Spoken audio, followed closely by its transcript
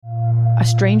a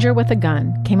stranger with a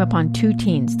gun came upon 2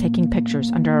 teens taking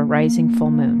pictures under a rising full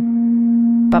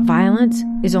moon. But violence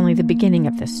is only the beginning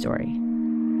of this story.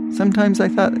 Sometimes I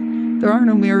thought, there are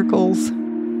no miracles.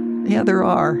 Yeah, there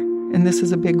are, and this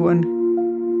is a big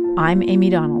one. I'm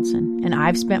Amy Donaldson, and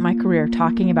I've spent my career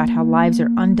talking about how lives are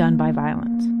undone by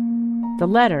violence. The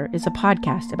Letter is a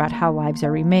podcast about how lives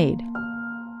are remade.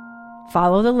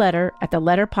 Follow The Letter at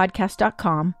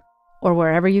theletterpodcast.com or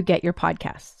wherever you get your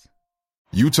podcasts.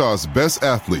 Utah's best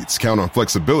athletes count on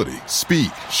flexibility, speed,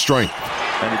 strength.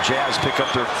 And the Jazz pick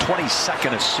up their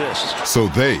 22nd assist. So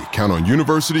they count on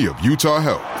University of Utah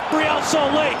Health. Real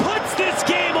Salt Lake puts this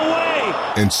game away.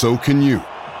 And so can you.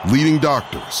 Leading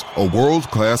doctors, a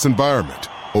world-class environment,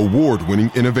 award-winning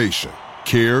innovation,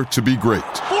 care to be great.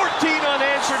 14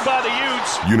 unanswered by the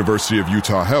Utes. University of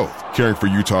Utah Health, caring for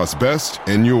Utah's best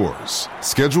and yours.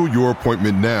 Schedule your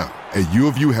appointment now at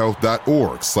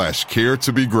uofuhealth.org/care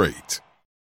to be great.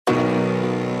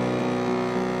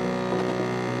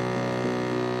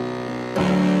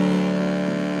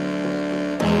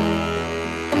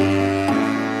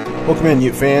 Welcome in,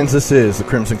 Ute fans. This is the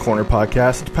Crimson Corner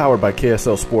Podcast. It's powered by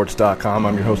KSLSports.com.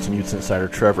 I'm your host and Utes insider,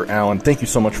 Trevor Allen. Thank you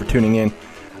so much for tuning in.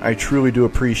 I truly do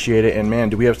appreciate it. And man,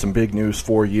 do we have some big news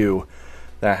for you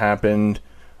that happened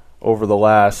over the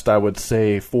last, I would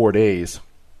say, 4 days.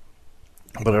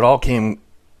 But it all came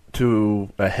to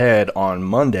a head on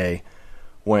Monday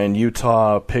when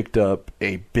Utah picked up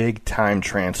a big-time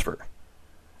transfer.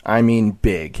 I mean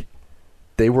big.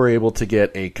 They were able to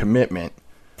get a commitment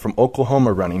from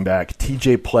Oklahoma running back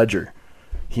TJ Pledger.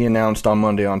 He announced on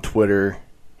Monday on Twitter,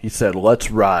 he said, "Let's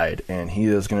ride," and he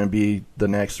is going to be the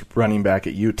next running back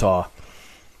at Utah,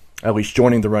 at least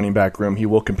joining the running back room. He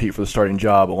will compete for the starting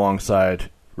job alongside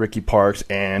Ricky Parks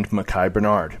and Mekhi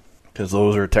Bernard, because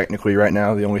those are technically right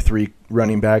now the only 3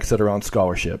 running backs that are on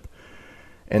scholarship.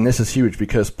 And this is huge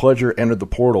because Pledger entered the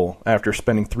portal after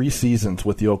spending 3 seasons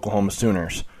with the Oklahoma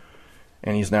Sooners,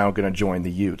 and he's now going to join the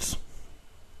Utes.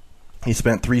 He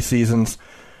spent 3 seasons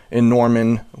in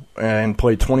Norman and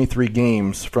played 23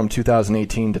 games from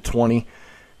 2018 to 20.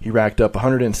 He racked up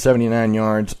 179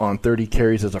 yards on 30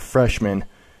 carries as a freshman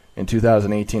in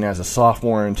 2018 as a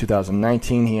sophomore. In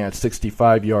 2019, he had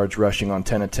 65 yards rushing on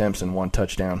 10 attempts and 1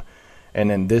 touchdown. And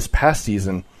then this past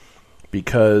season,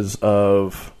 because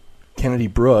of Kennedy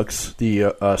Brooks,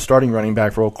 the starting running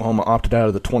back for Oklahoma, opted out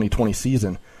of the 2020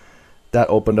 season, that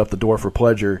opened up the door for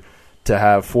Pledger to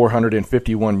have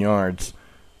 451 yards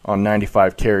on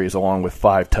 95 carries along with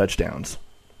 5 touchdowns.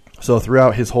 So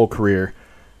throughout his whole career,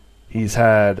 he's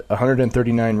had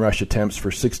 139 rush attempts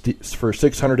for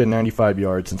 695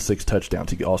 yards and 6 touchdowns.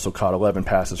 He also caught 11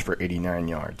 passes for 89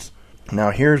 yards.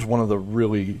 Now here's one of the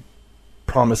really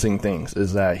promising things,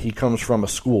 is that he comes from a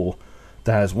school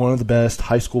that has one of the best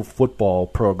high school football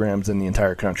programs in the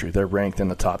entire country. They're ranked in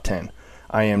the top 10.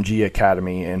 IMG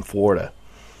Academy in Florida.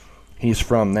 He's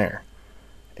from there.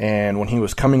 And when he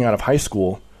was coming out of high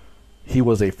school, he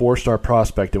was a 4-star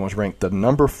prospect and was ranked the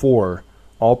number 4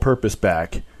 all-purpose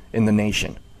back in the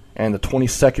nation and the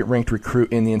 22nd ranked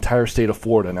recruit in the entire state of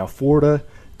Florida. Now, Florida,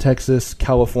 Texas,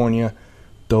 California,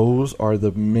 those are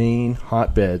the main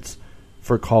hotbeds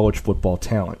for college football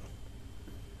talent.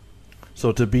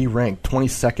 So to be ranked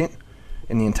 22nd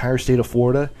in the entire state of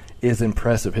Florida is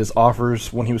impressive. His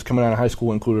offers when he was coming out of high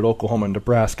school included Oklahoma,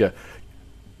 Nebraska,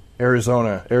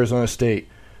 Arizona, Arizona State,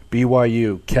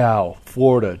 BYU, Cal,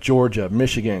 Florida, Georgia,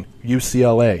 Michigan,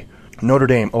 UCLA, Notre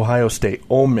Dame, Ohio State,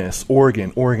 Ole Miss,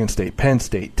 Oregon, Oregon State, Penn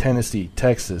State, Tennessee,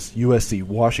 Texas, USC,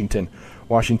 Washington,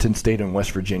 Washington State, and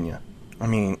West Virginia. I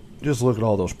mean, just look at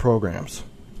all those programs.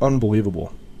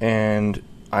 Unbelievable. And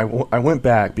I went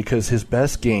back because his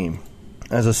best game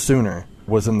as a Sooner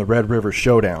was in the Red River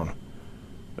Showdown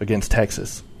against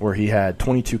Texas, where he had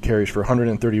 22 carries for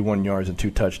 131 yards and 2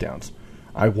 touchdowns.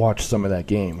 I watched some of that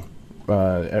game.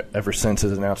 Ever since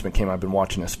his announcement came, I've been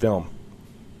watching this film.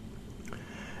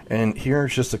 And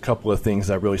here's just a couple of things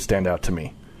that really stand out to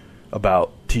me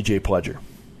about TJ Pledger.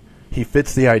 He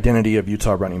fits the identity of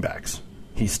Utah running backs.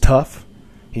 He's tough,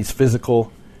 he's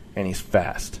physical, and he's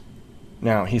fast.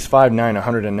 Now, he's 5'9",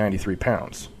 193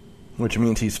 pounds, which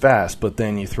means he's fast, but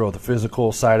then you throw the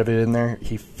physical side of it in there,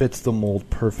 he fits the mold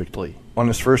perfectly. On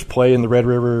his first play in the Red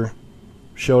River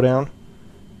Showdown,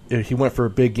 he went for a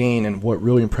big gain, and what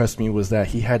really impressed me was that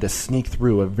he had to sneak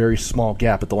through a very small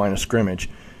gap at the line of scrimmage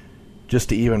just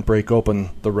to even break open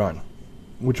the run,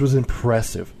 which was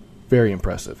impressive, very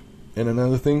impressive. And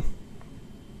another thing,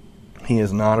 he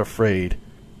is not afraid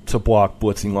to block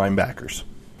blitzing linebackers.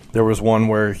 There was one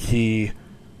where he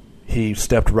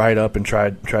stepped right up and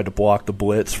tried to block the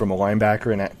blitz from a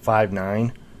linebacker, and at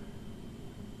 5'9",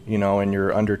 and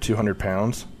you're under 200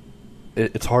 pounds,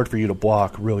 it's hard for you to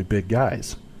block really big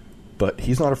guys. But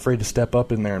he's not afraid to step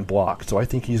up in there and block. So I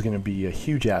think he's going to be a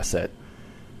huge asset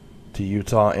to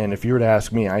Utah. And if you were to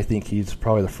ask me, I think he's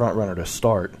probably the front runner to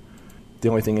start. The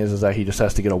only thing is that he just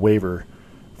has to get a waiver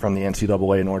from the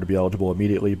NCAA in order to be eligible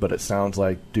immediately. But it sounds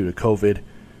like due to COVID,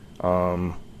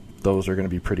 those are going to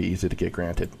be pretty easy to get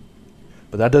granted.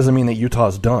 But that doesn't mean that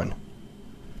Utah's done.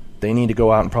 They need to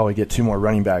go out and probably get 2 more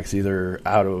running backs, either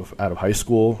out of high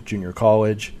school, junior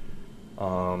college,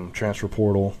 transfer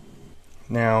portal.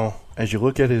 Now, as you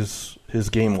look at his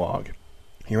game log,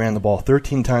 he ran the ball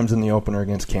 13 times in the opener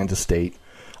against Kansas State,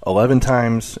 11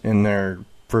 times in their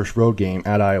first road game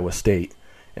at Iowa State,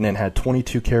 and then had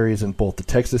 22 carries in both the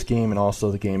Texas game and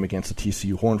also the game against the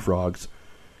TCU Horned Frogs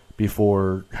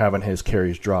before having his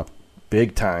carries drop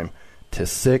big time to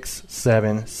 6,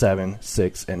 7, 7,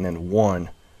 6, and then 1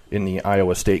 in the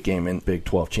Iowa State game in Big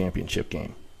 12 championship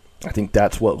game. I think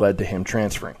that's what led to him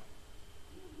transferring.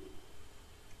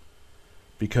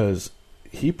 Because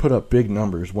he put up big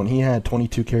numbers. When he had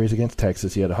 22 carries against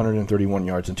Texas, he had 131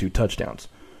 yards and 2 touchdowns.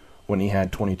 When he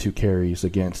had 22 carries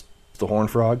against the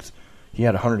Horned Frogs, he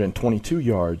had 122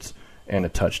 yards and a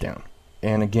touchdown.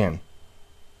 And again,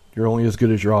 you're only as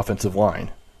good as your offensive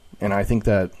line. And I think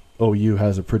that OU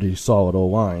has a pretty solid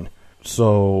O-line.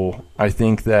 So I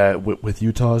think that with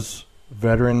Utah's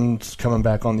veterans coming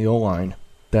back on the O-line,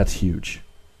 that's huge.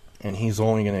 And he's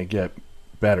only going to get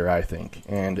better, I think.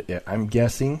 And I'm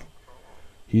guessing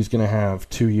he's going to have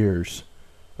 2 years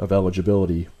of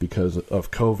eligibility because of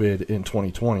COVID in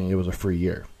 2020. It was a free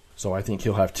year. So I think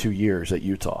he'll have 2 years at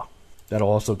Utah. That'll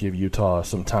also give Utah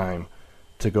some time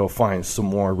to go find some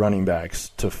more running backs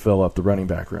to fill up the running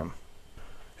back room.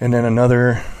 And then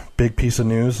another big piece of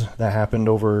news that happened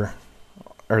on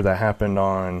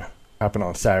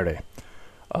Saturday.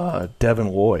 Devin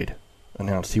Lloyd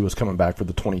announced he was coming back for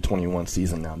the 2021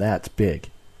 season. Now that's big.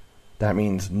 That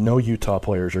means no Utah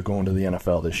players are going to the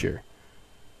NFL this year.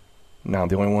 Now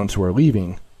the only ones who are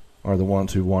leaving are the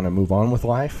ones who want to move on with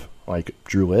life, like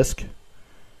Drew Lisk,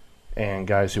 and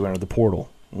guys who enter the portal,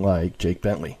 like Jake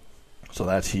Bentley. So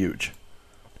that's huge.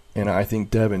 And I think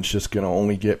Devin's just going to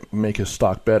only make his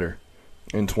stock better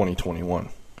in 2021.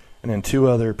 And then 2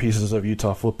 other pieces of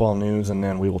Utah football news, and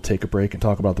then we will take a break and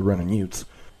talk about the Runnin' Utes.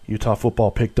 Utah football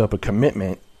picked up a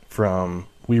commitment from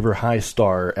Weber High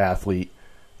star athlete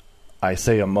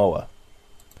Isaiah Moa.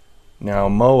 Now,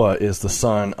 Moa is the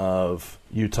son of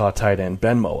Utah tight end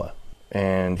Ben Moa,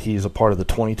 and he's a part of the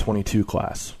 2022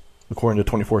 class. According to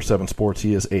 24/7 Sports,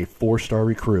 he is a 4-star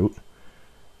recruit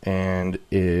and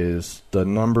is the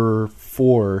number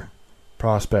 4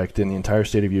 prospect in the entire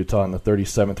state of Utah and the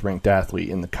 37th ranked athlete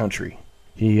in the country.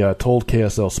 He told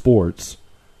KSL Sports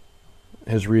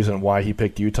his reason why he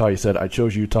picked Utah. He said, "I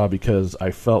chose Utah because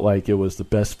I felt like it was the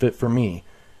best fit for me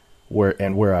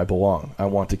where I belong. I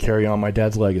want to carry on my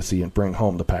dad's legacy and bring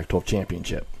home the Pac-12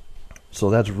 championship." So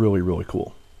that's really, really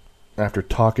cool. After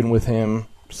talking with him,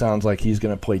 sounds like he's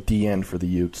going to play D-end for the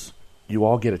Utes. You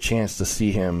all get a chance to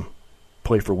see him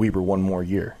play for Weber one more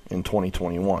year in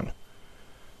 2021.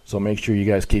 So make sure you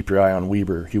guys keep your eye on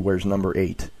Weber. He wears number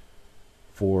 8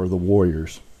 for the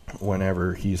Warriors.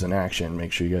 Whenever he's in action,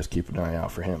 make sure you guys keep an eye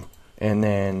out for him. And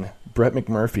then Brett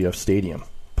McMurphy of Stadium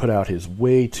put out his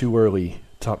way too early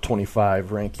top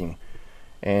 25 ranking,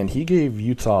 and he gave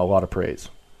Utah a lot of praise.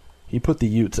 He put the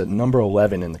Utes at number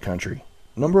 11 in the country.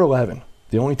 Number 11.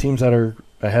 The only teams that are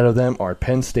ahead of them are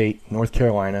Penn State, North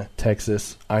Carolina,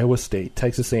 Texas, Iowa State,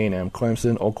 Texas A&M,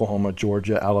 Clemson, Oklahoma,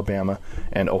 Georgia, Alabama,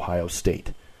 and Ohio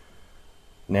State.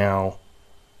 Now,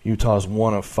 Utah's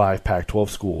one of 5 Pac-12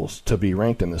 schools to be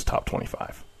ranked in this top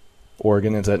 25.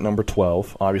 Oregon is at number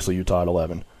 12, obviously Utah at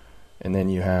 11. And then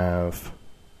you have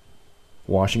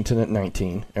Washington at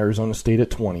 19, Arizona State at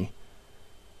 20,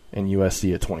 and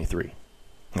USC at 23.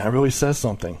 And that really says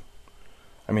something.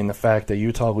 I mean, the fact that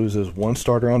Utah loses 1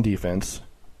 starter on defense,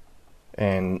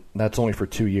 and that's only for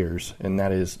 2 years, and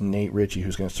that is Nate Ritchie,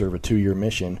 who's going to serve a 2-year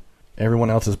mission. Everyone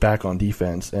else is back on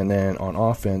defense, and then on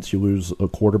offense, you lose a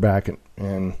quarterback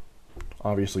and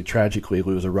obviously tragically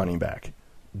lose a running back.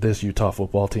 This Utah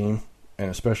football team, and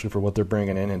especially for what they're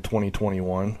bringing in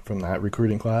 2021 from that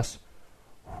recruiting class,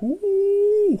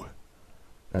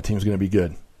 that team's going to be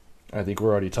good. I think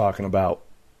we're already talking about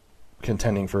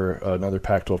contending for another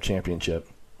Pac-12 championship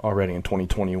already in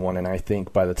 2021, and I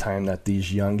think by the time that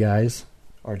these young guys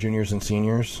are juniors and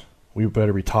seniors, we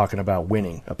better be talking about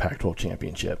winning a Pac-12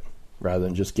 championship rather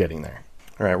than just getting there.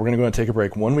 All right, we're going to go and take a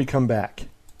break. When we come back,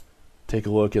 take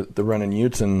a look at the Runnin'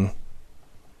 Utes, and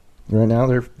right now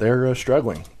they're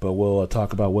struggling, but we'll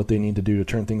talk about what they need to do to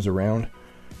turn things around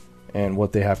and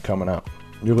what they have coming up.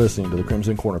 You're listening to the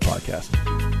Crimson Corner Podcast.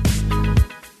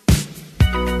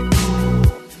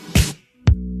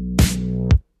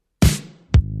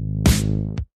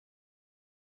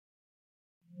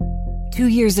 2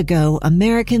 years ago,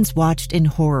 Americans watched in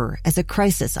horror as a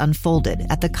crisis unfolded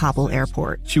at the Kabul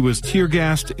airport. She was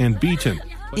tear-gassed and beaten.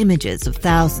 Images of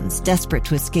thousands desperate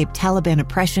to escape Taliban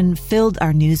oppression filled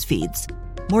our news feeds.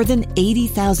 More than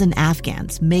 80,000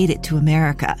 Afghans made it to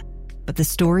America. But the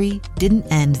story didn't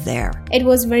end there. It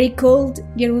was very cold.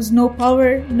 There was no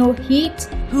power, no heat.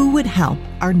 Who would help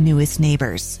our newest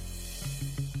neighbors?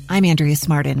 I'm Andrea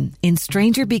Smartin. In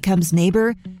Stranger Becomes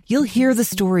Neighbor, you'll hear the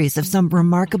stories of some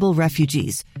remarkable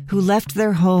refugees who left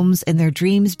their homes and their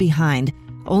dreams behind,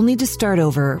 only to start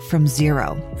over from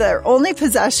zero. Their only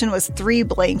possession was 3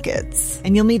 blankets.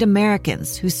 And you'll meet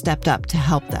Americans who stepped up to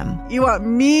help them. You want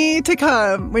me to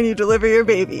come when you deliver your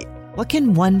baby. What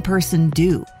can one person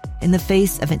do in the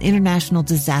face of an international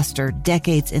disaster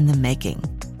decades in the making?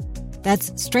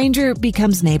 That's Stranger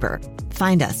Becomes Neighbor.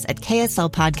 Find us at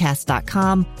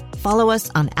kslpodcast.com. Follow us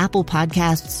on Apple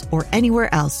Podcasts or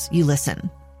anywhere else you listen.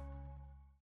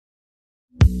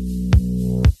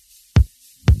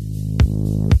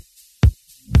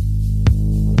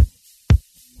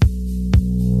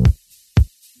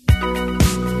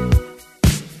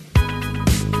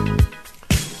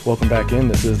 Welcome back in.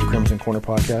 This is the Crimson Corner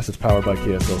Podcast. It's powered by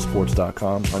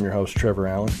KSLSports.com. I'm your host, Trevor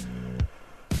Allen.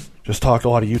 Just talked a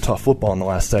lot of Utah football in the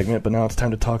last segment, but now it's time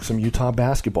to talk some Utah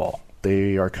basketball.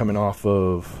 They are coming off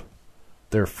of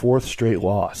their 4th straight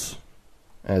loss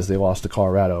as they lost to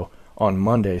Colorado on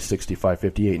Monday,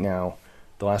 65-58. Now,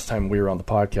 the last time we were on the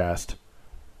podcast,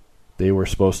 they were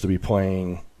supposed to be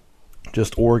playing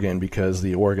just Oregon because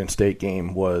the Oregon State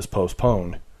game was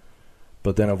postponed.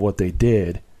 But then of what they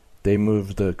did, they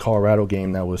moved the Colorado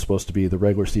game that was supposed to be the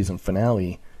regular season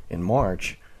finale in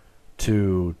March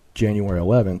to January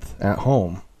 11th at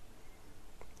home.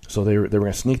 So they were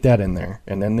going to sneak that in there,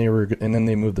 and then they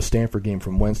moved the Stanford game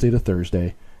from Wednesday to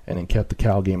Thursday, and then kept the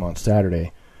Cal game on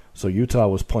Saturday. So Utah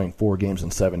was playing 4 games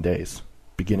in 7 days,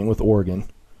 beginning with Oregon,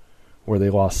 where they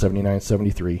lost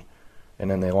 79-73,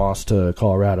 and then they lost to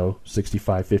Colorado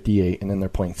 65-58, and then they're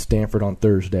playing Stanford on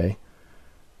Thursday.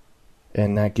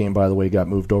 And that game, by the way, got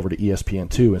moved over to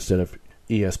ESPN2 instead of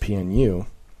ESPNU,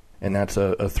 and that's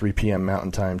a 3 p.m.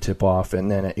 Mountain Time tip-off, and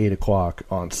then at 8 o'clock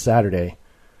on Saturday,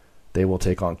 they will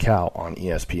take on Cal on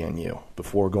ESPNU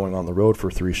before going on the road for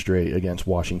 3 straight against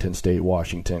Washington State,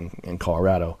 Washington, and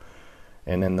Colorado.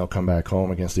 And then they'll come back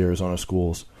home against the Arizona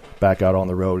schools, back out on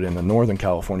the road in the Northern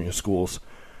California schools,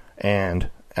 and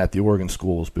at the Oregon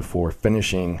schools before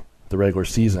finishing the regular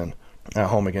season at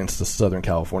home against the Southern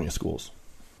California schools.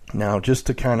 Now, just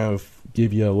to kind of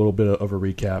give you a little bit of a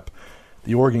recap,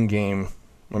 the Oregon game,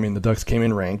 I mean, the Ducks came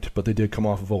in ranked, but they did come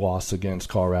off of a loss against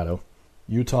Colorado.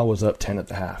 Utah was up 10 at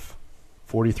the half.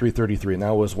 43-33, and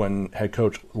that was when head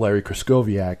coach Larry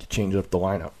Kraskowiak changed up the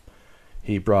lineup.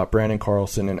 He brought Brandon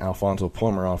Carlson and Alfonso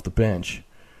Plummer off the bench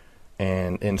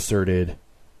and inserted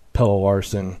Pelle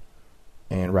Larsson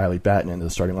and Riley Batten into the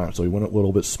starting lineup, so he went a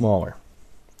little bit smaller.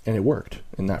 And it worked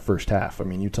in that first half. I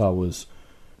mean, Utah was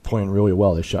playing really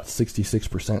well. They shot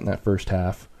 66% in that first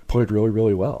half, played really,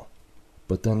 really well.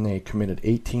 But then they committed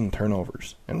 18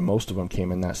 turnovers, and most of them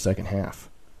came in that second half.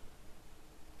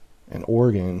 And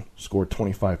Oregon scored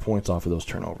 25 points off of those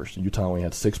turnovers. Utah only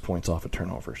had 6 points off of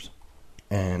turnovers.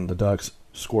 And the Ducks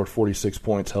scored 46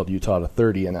 points, held Utah to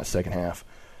 30 in that second half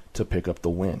to pick up the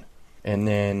win. And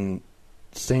then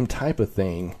same type of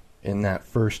thing in that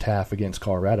first half against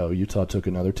Colorado. Utah took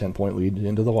another 10-point lead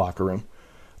into the locker room,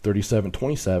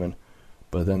 37-27.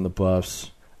 But then the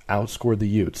Buffs outscored the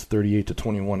Utes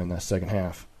 38-21 in that second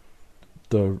half.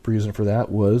 The reason for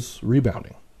that was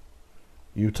rebounding.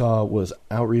 Utah was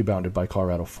out-rebounded by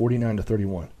Colorado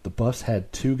 49-31. The Buffs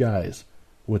had 2 guys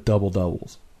with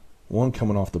double-doubles, one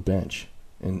coming off the bench.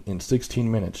 In 16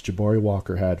 minutes, Jabari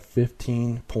Walker had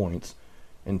 15 points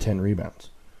and 10 rebounds.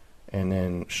 And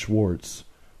then Schwartz,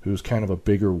 who's kind of a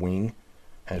bigger wing,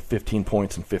 had 15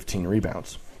 points and 15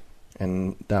 rebounds.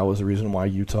 And that was the reason why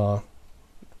Utah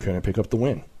couldn't pick up the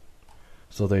win.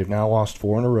 So they've now lost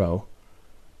 4 in a row.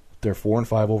 They're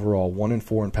 4-5 overall,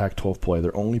 1-4 in Pac-12 play.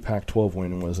 Their only Pac-12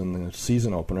 win was in the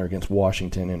season opener against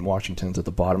Washington, and Washington's at the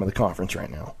bottom of the conference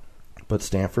right now. But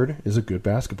Stanford is a good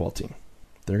basketball team.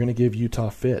 They're going to give Utah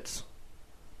fits.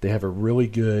 They have a really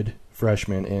good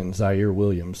freshman in Zaire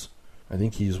Williams. I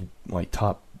think he's like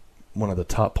one of the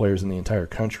top players in the entire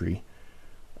country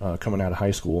coming out of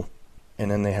high school. And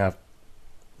then they have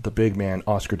the big man,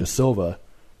 Oscar Da Silva,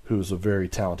 who's a very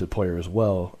talented player as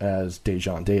well as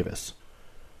Dejon Davis.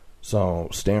 So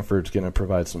Stanford's going to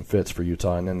provide some fits for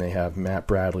Utah, and then they have Matt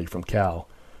Bradley from Cal,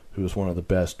 who's one of the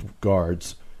best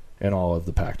guards in all of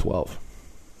the Pac-12.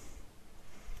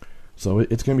 So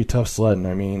it's going to be tough sledding.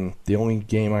 I mean, the only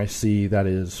game I see that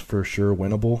is for sure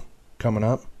winnable coming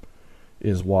up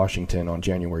is Washington on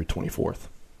January 24th.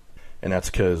 And that's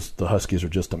because the Huskies are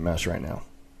just a mess right now.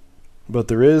 But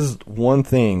there is one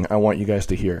thing I want you guys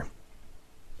to hear.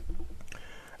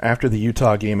 After the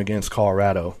Utah game against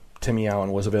Colorado, Timmy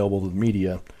Allen was available to the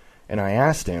media, and I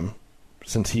asked him,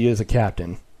 since he is a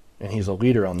captain and he's a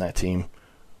leader on that team,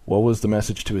 what was the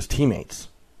message to his teammates?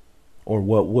 Or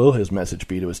what will his message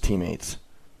be to his teammates,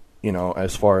 you know,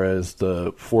 as far as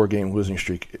the 4-game losing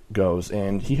streak goes?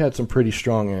 And he had some pretty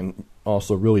strong and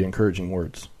also really encouraging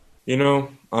words. You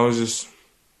know, I was just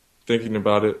thinking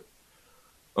about it.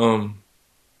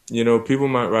 You know, people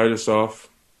might write us off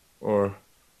or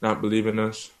not believe in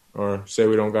us or say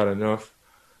we don't got enough.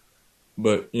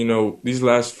 But, you know, these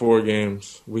last 4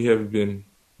 games, we have been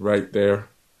right there.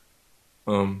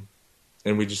 And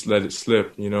we just let it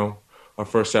slip, you know. Our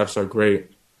first halves are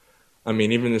great. I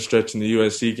mean, even the stretch in the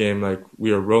USC game, like,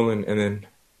 we are rolling and then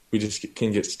we just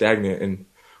can get stagnant and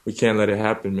we can't let it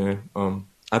happen, man.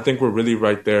 I think we're really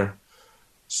right there.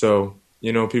 So,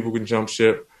 you know, people can jump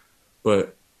ship,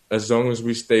 but as long as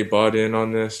we stay bought in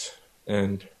on this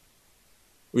and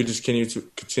we just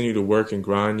continue to work and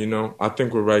grind, you know, I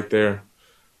think we're right there.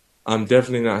 I'm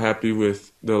definitely not happy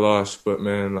with the loss, but,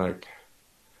 man, like,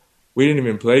 we didn't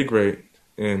even play great,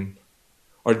 and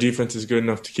our defense is good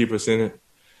enough to keep us in it.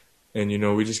 And, you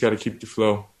know, we just got to keep the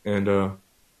flow. And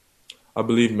I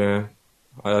believe, man,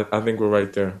 I think we're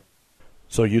right there.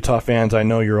 So, Utah fans, I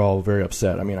know you're all very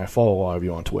upset. I mean, I follow a lot of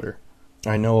you on Twitter.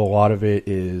 I know a lot of it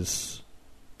is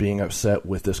being upset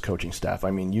with this coaching staff.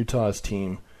 I mean, Utah's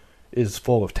team is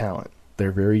full of talent.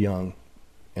 They're very young,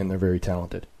 and they're very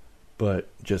talented. But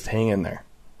just hang in there.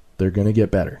 They're going to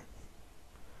get better.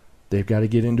 They've got to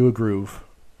get into a groove.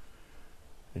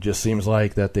 It just seems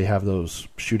like that they have those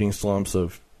shooting slumps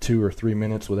of 2 or 3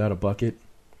 minutes without a bucket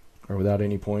or without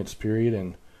any points,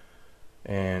 period,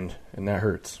 and that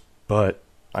hurts. But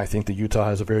I think that Utah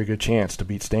has a very good chance to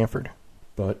beat Stanford.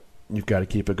 But you've got to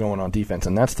keep it going on defense.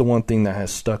 And that's the one thing that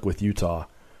has stuck with Utah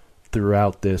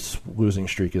throughout this losing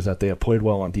streak, is that they have played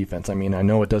well on defense. I mean, I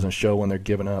know it doesn't show when they're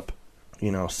giving up,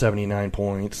 79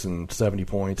 points and 70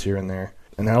 points here and there.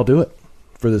 And that'll do it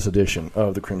for this edition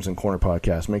of the Crimson Corner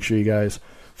podcast. Make sure you guys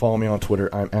follow me on Twitter.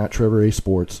 I'm at Trevor A.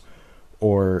 Sports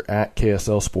or at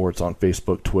KSL Sports on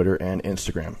Facebook, Twitter, and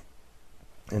Instagram.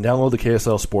 And download the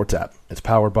KSL Sports app. It's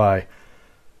powered by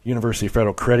University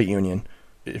Federal Credit Union.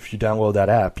 If you download that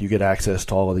app, you get access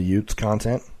to all of the Utes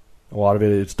content. A lot of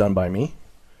it is done by me.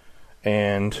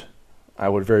 And I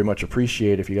would very much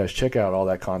appreciate if you guys check out all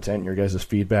that content. Your guys'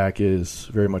 feedback is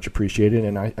very much appreciated.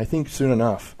 And I think soon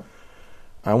enough,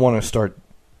 I want to start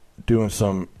doing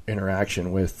some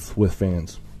interaction with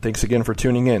fans. Thanks again for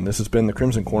tuning in. This has been the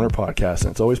Crimson Corner podcast,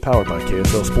 and it's always powered by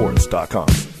KSLSports.com.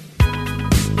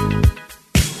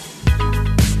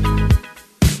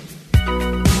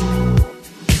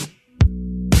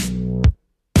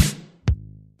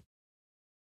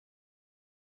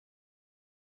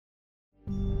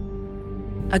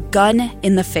 A gun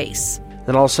in the face.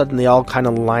 Then all of a sudden they all kind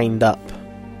of lined up.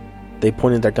 They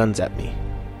pointed their guns at me.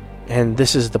 And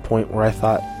this is the point where I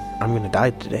thought, I'm going to die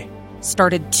today.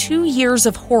 Started 2 years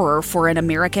of horror for an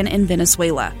American in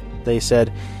Venezuela. They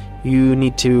said, you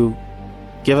need to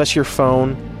give us your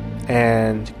phone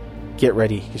and get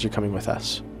ready because you're coming with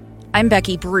us. I'm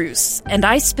Becky Bruce, and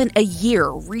I spent a year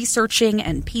researching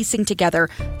and piecing together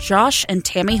Josh and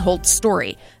Tammy Holt's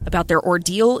story about their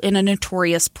ordeal in a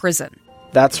notorious prison.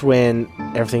 That's when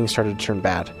everything started to turn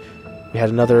bad. We had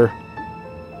another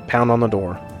pound on the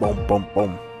door. Boom, boom,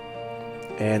 boom.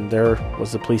 And there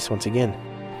was the police once again.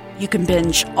 You can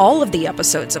binge all of the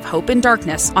episodes of Hope and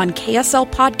Darkness on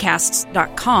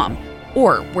KSLPodcasts.com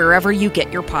or wherever you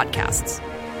get your podcasts.